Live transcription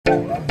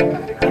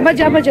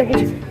बजा बजा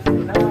बजा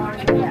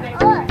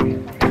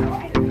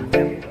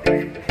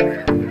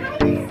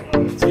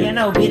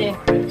ना उभी रे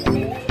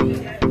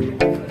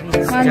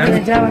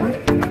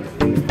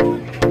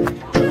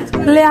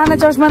ले आना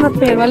चश्मा मत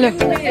फेर वाले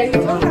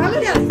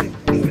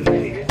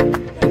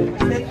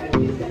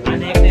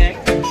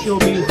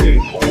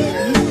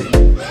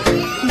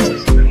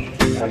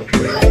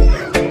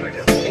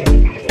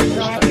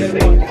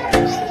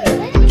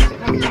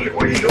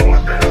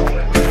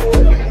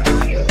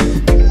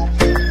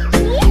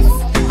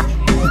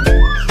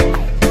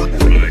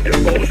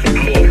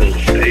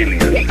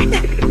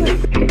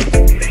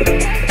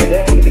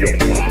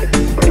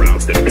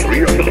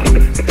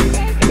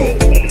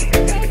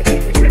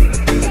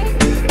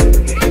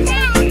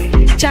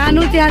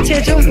ત્યાં છે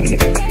જો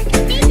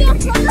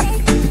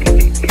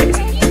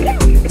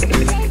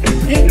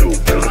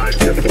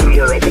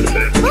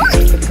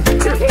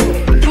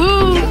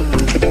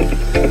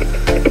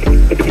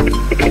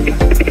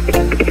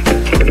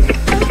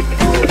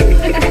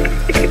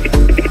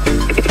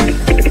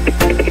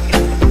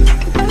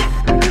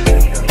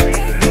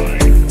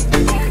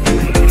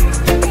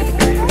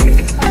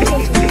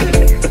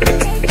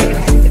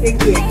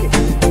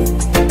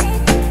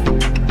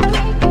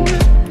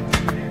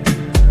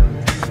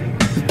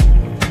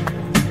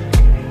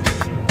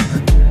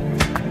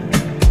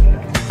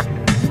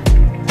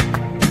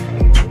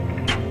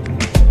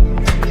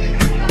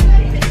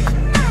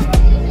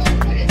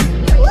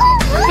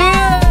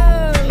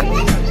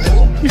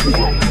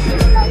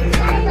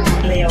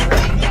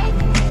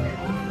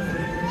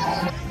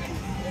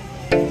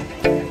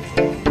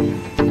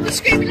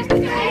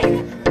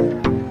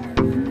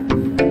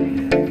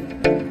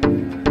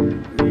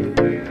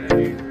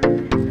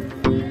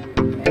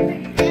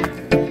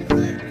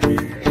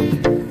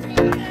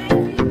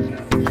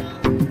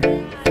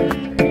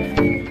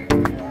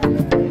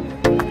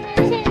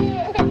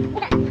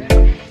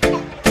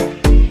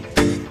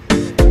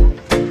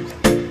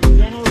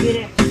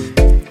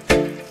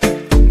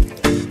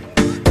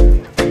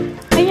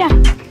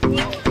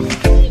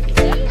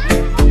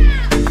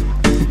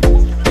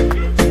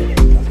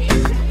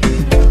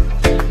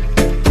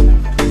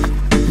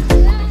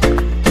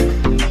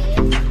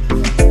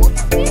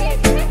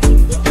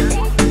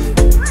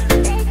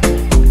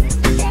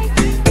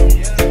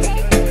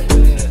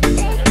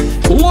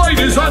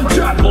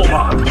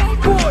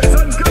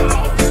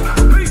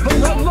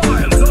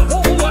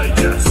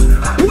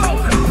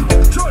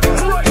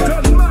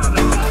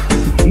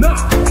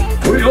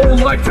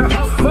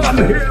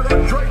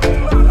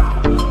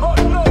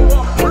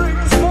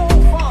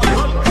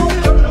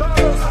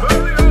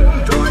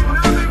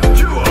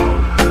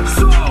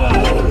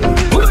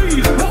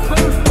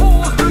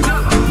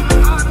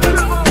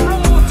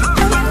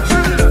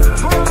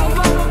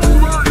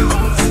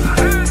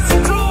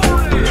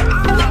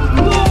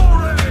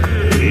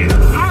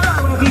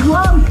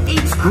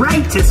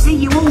To see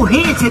you all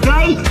here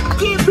today,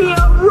 give me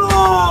a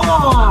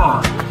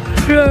roar!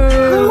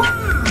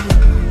 Wow.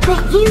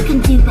 But you can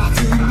do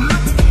better than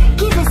that.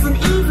 Give us an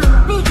even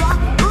bigger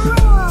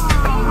roar!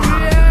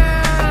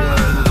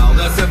 Wow,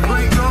 there's some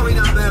great roaring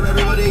out there,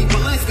 everybody.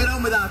 But let's get on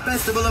with our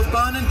festival of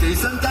fun and do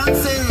some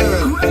dancing.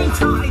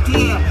 Great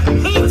idea!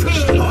 Hit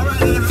it! All right,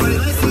 then, everybody,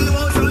 let's see you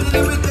all joining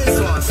in with this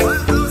one.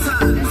 Slap those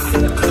hands.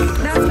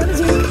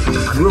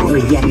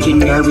 Rory and you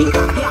know it.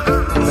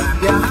 Clap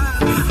your hands.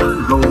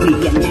 Rory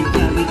and you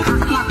know it.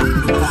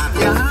 Clap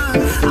your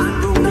hands. I'm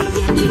Rory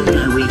and you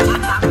know it.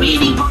 I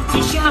really want to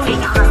show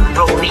it. I'm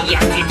Rory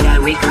and you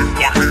know it. Clap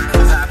your hands.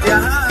 Clap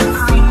your hands.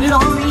 I'm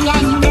Laurie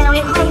and you know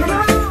it, wave your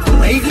arms.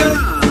 Wave your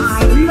arms.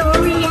 I'm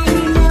Laurie and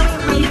you know it,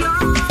 wave your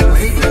arms.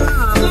 Wave your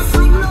arms. Yes,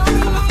 I'm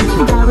Laurie and you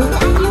know it,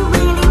 and you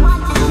really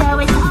want to show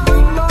it. Oh,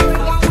 I'm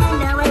Laurie and you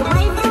know it,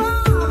 wave your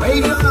arms.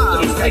 Wave your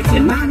arms. It's like a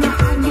manner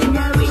and you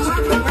know it.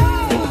 Shout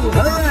hooray!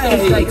 Hooray.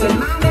 It's like a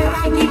manner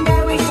and you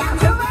know it. Shout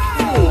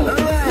hooray!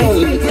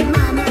 Hooray. It's like a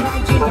manner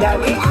and you know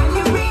it. And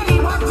you really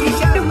want to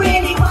show it.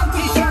 Really want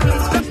to show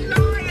it.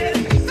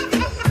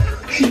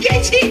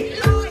 Get it?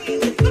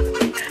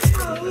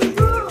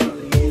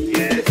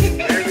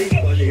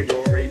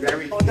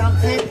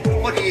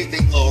 What do you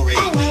think, Laurie?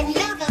 Oh, I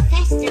love a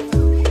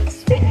festival.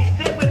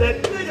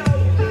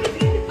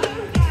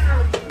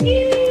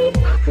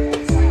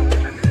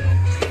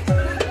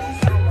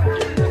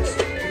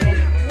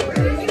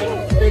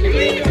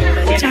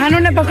 ચાનો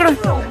ને પકડો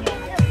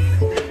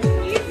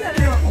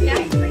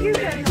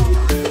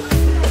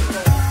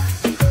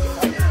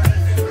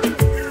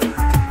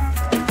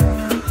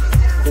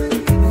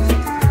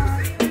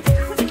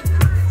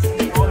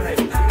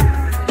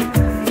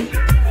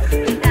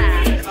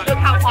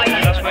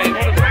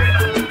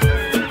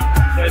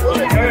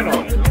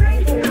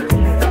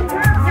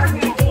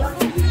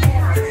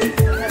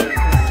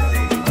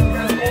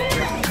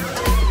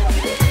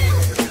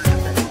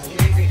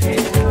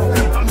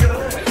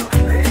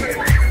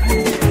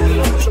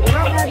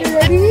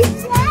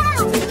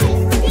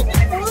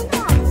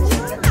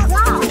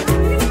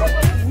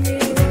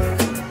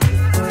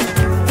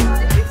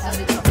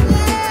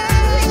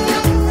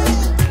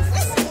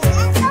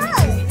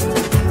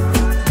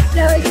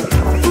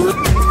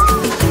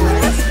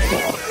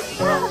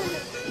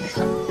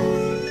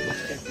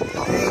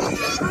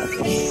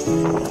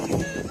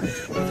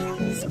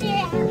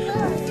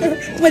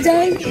मजा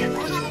आएगी।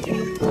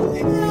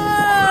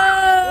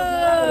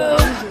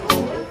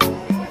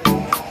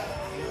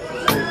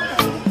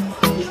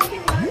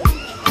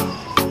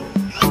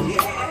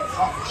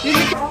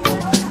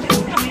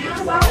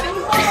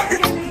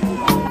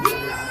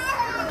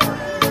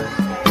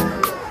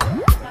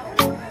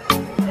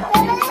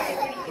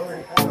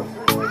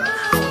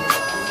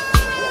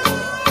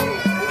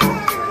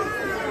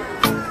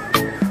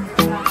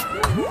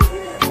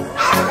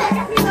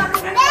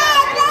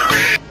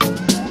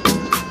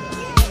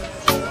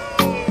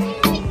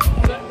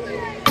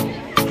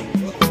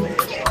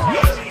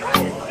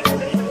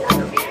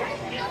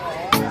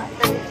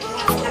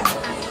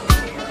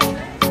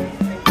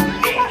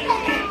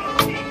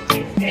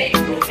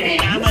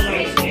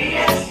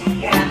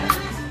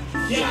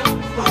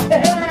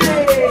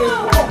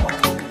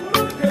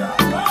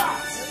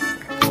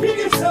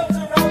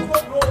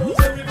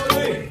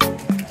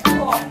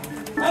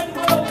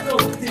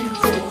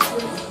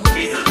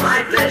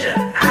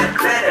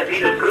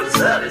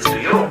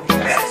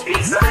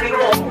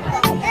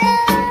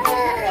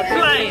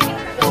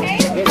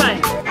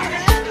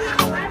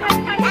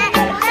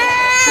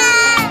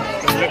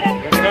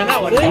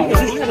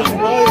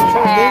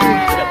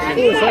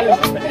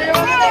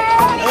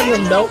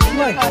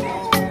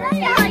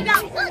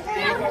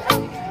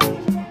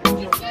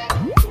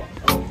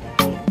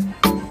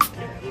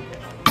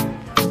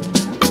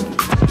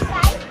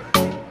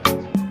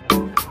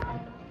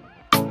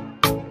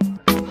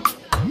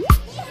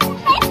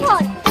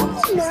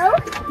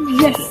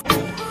 Yes.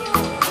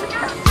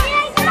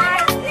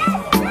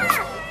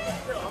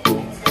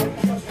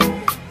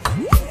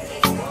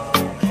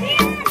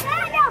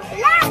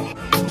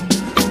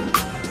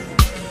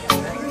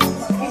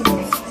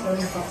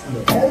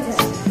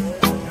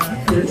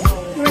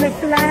 When it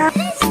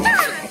flies,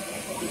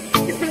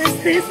 you press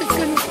this, it's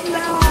gonna fly.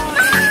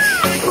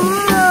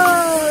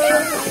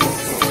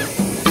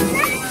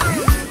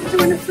 You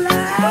wanna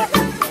fly?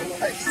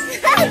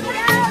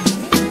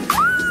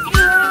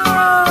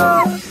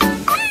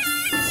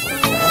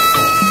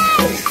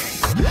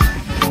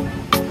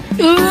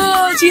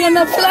 Oh, she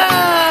wanna fly.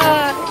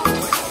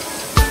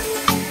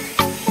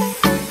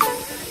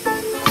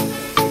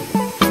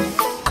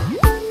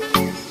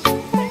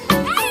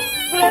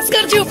 Press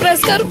कर जो press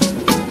कर.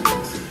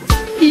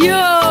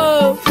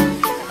 Yo.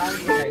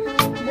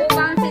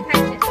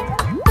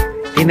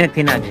 Tina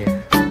Tina je.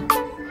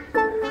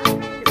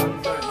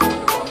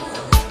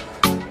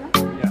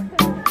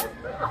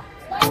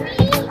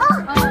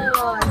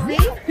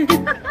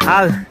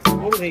 Al.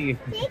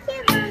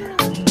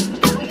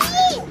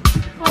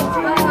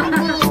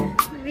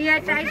 We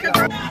are trying to.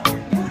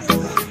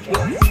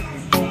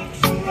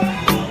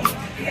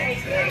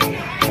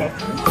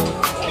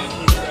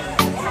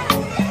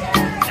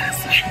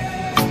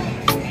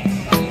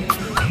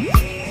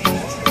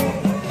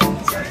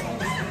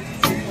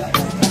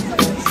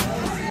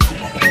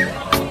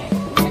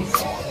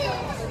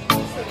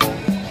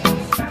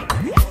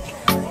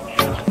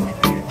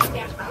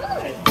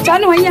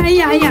 ચાલો અહીંયા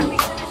અહીંયા અહીંયા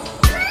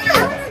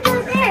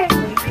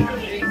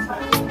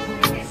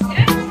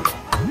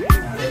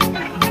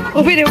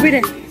ઊભી રે ઊભી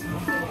રે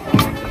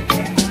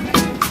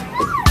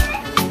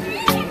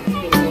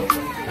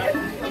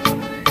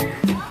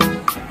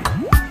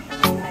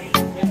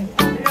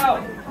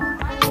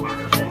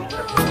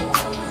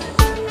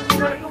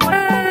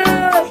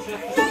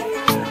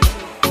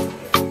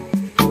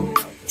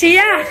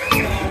Chia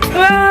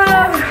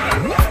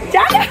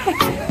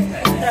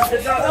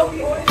ચાલો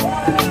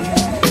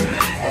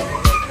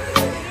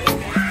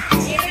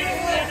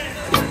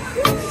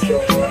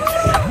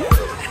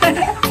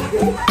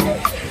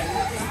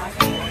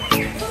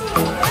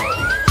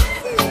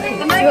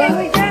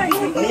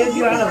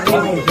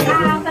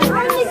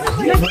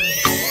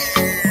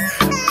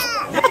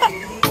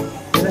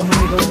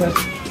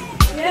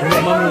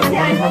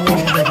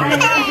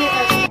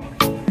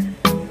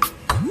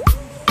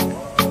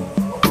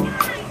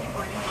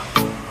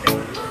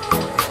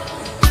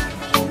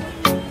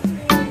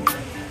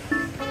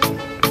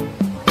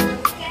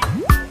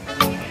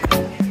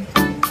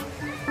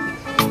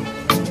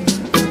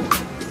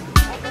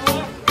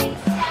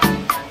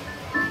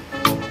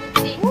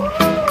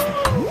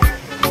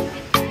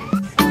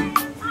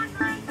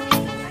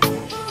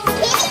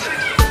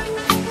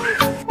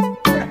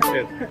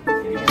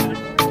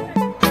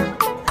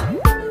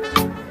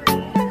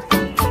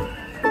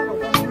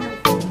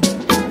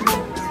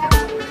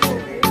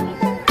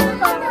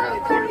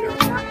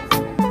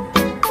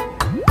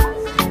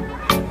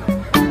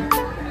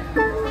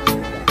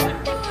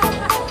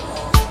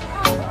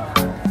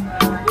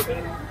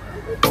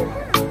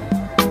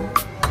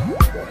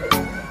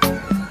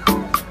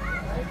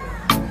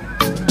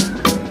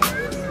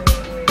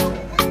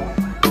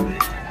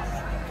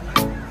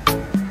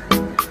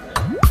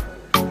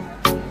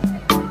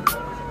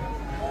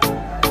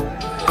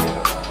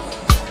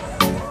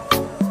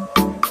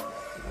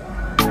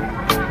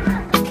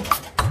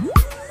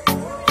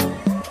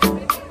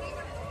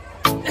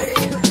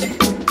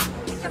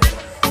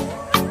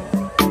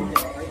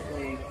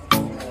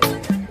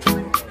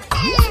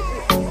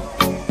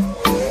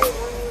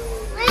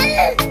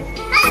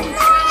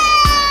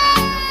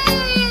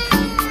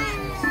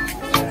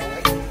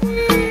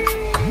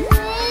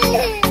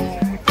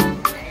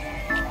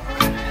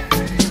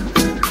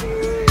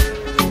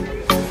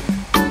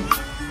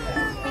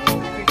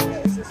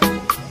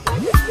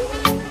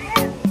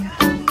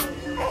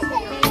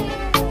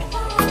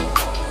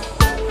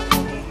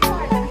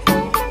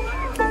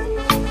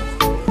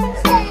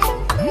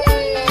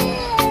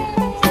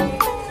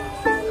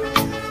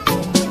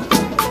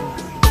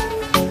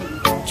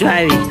જો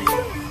આવી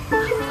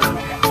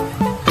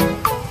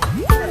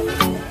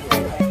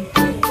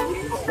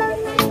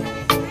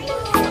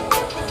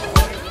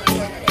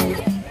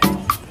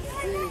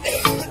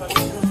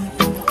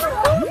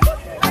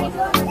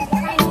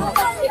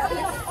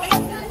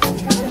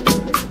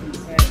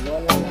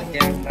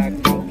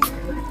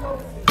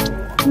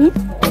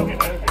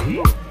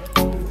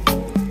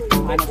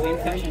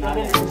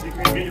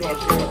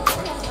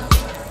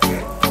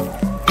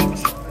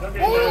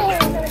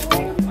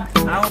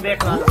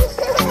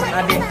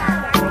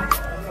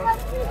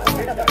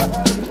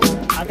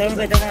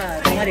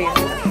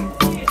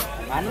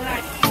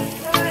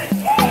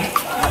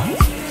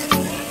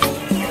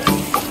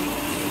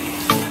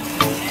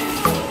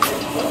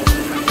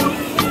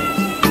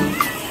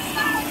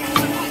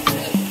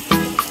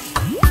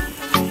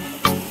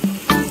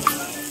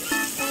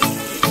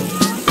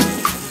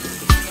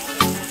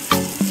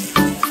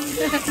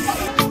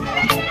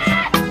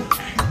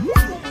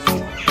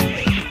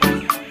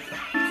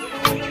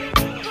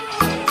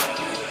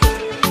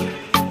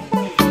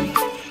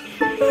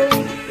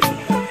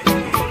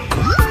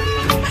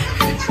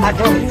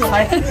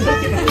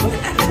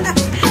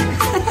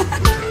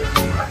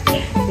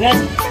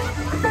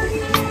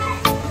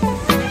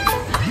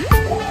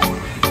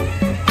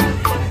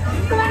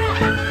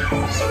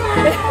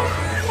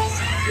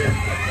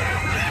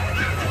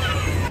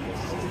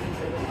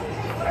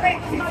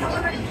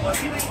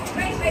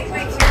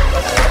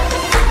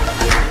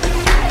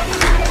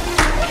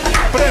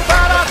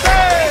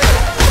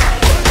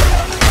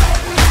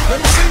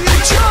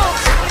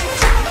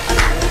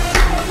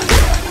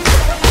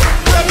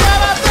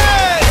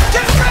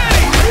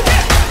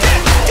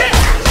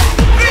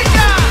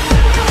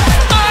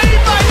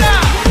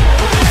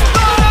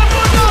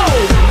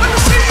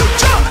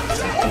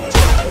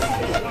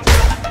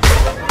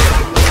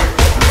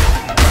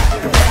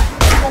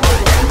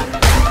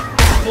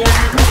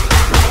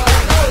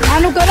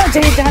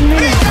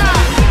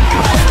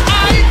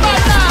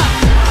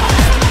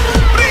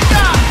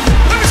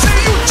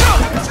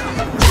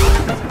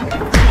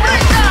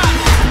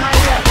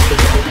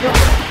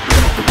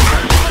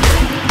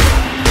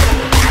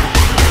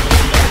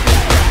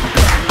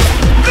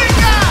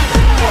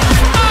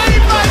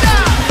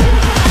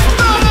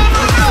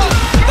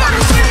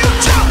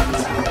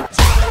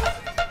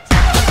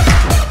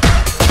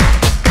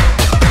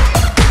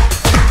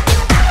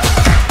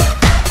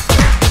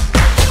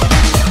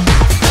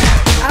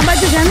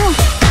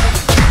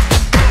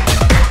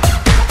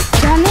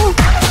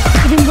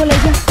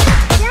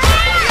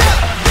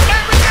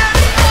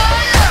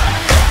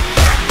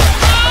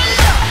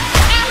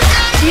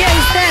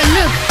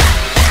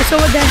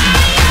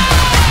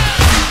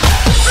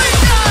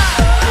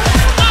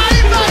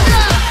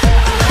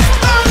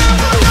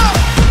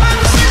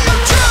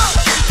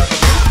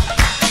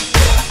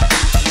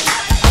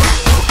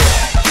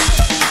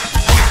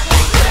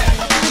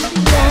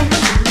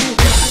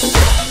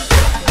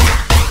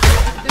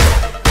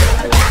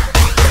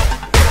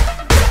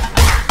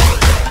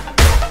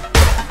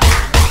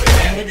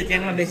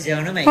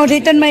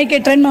रिटर्न में एक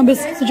ट्रेन में बेस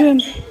जो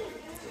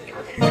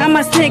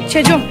आम स्नेक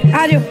है जो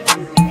आ रो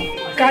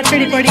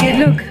काचड़ी पड़ी है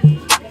लुक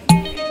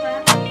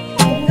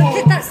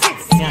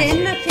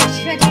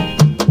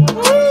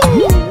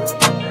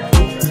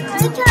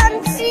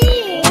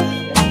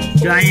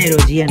जो आए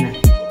रोजिया ना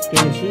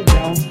कैन यू सी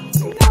डाउन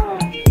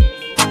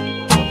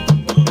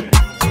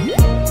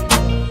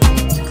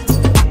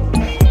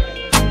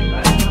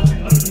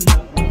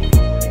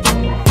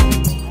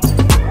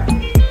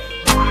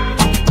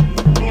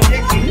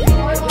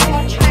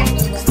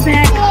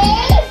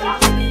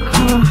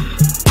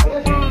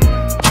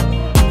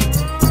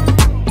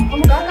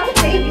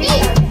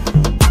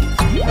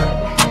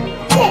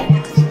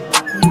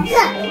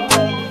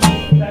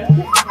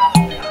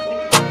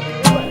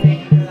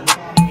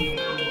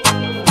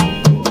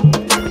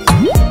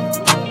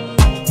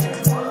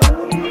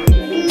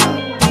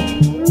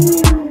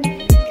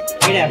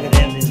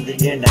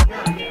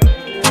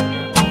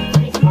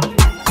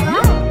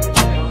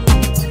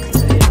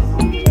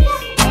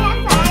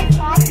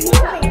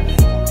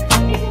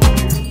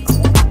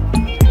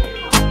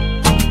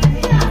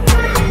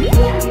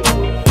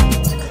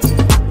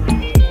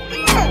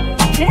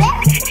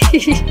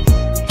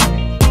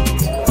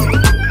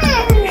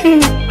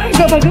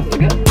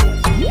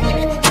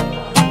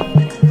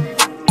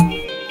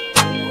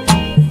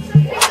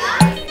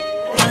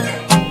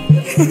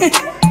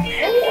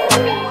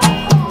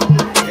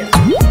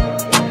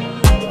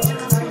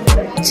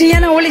जिया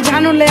ना ओली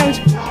जानो ले आव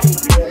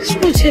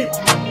શું છે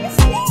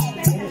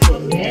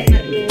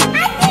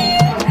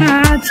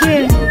હા છે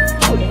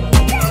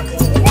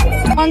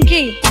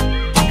મંકી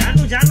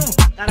જાનું જાનું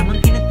તારા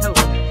મંકી નથી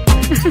થવું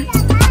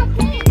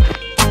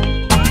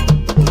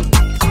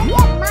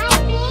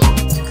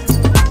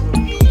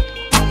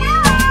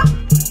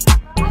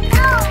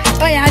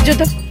ઓય આજો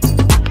તો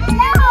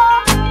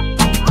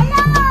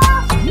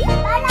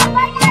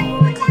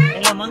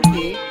હેલો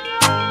મંકી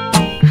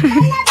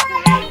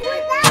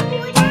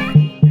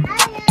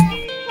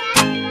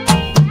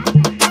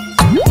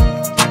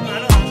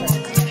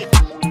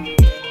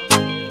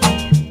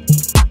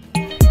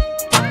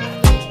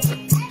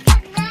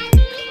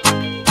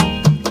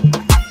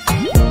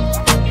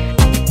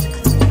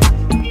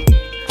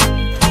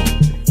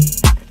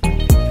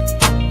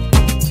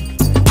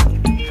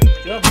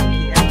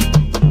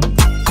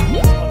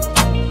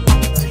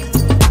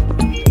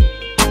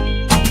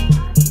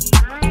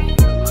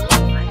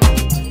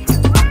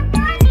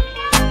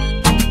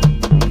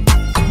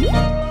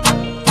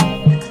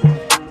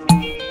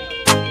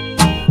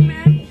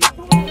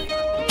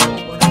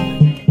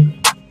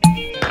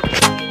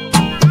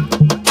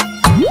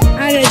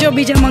જો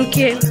બીજા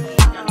મંકી આવ્યા.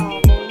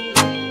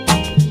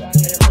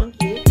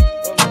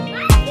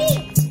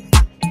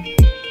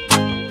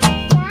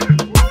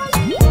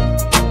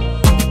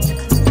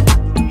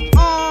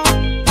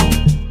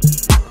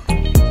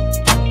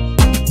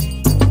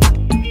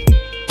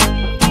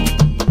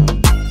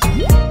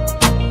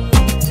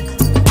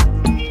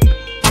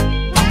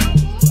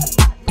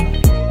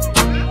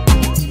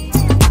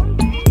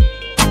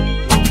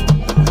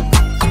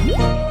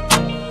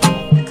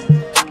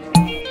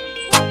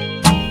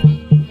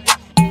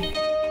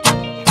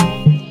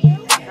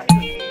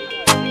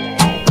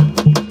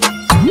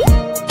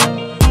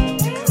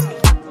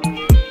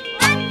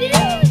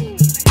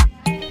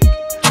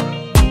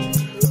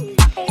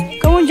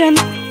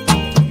 जाना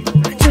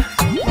आजा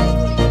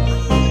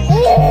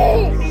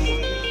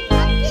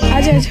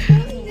आजा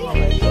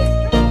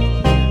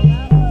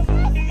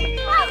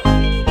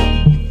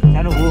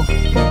Anu bu.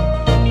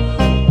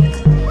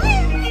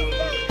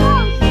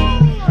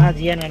 Ah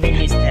dia nanti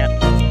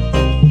mister.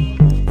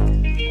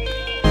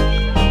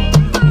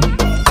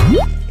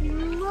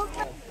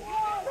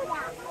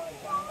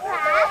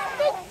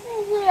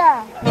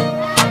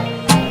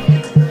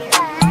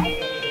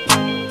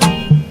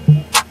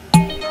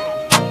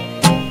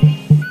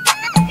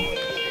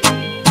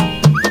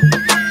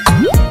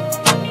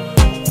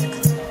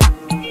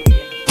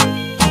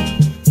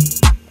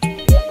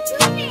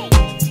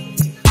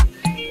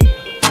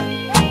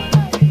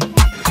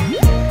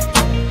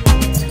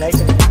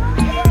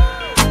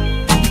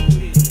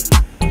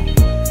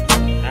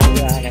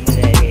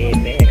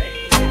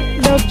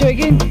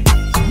 again.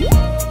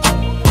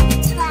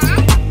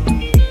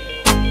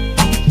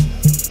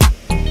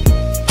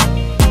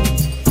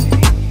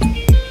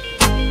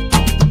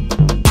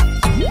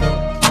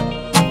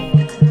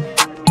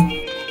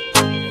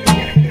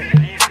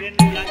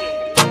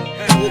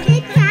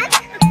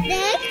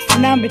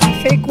 ના બેટા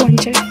ફેક વન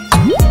છે.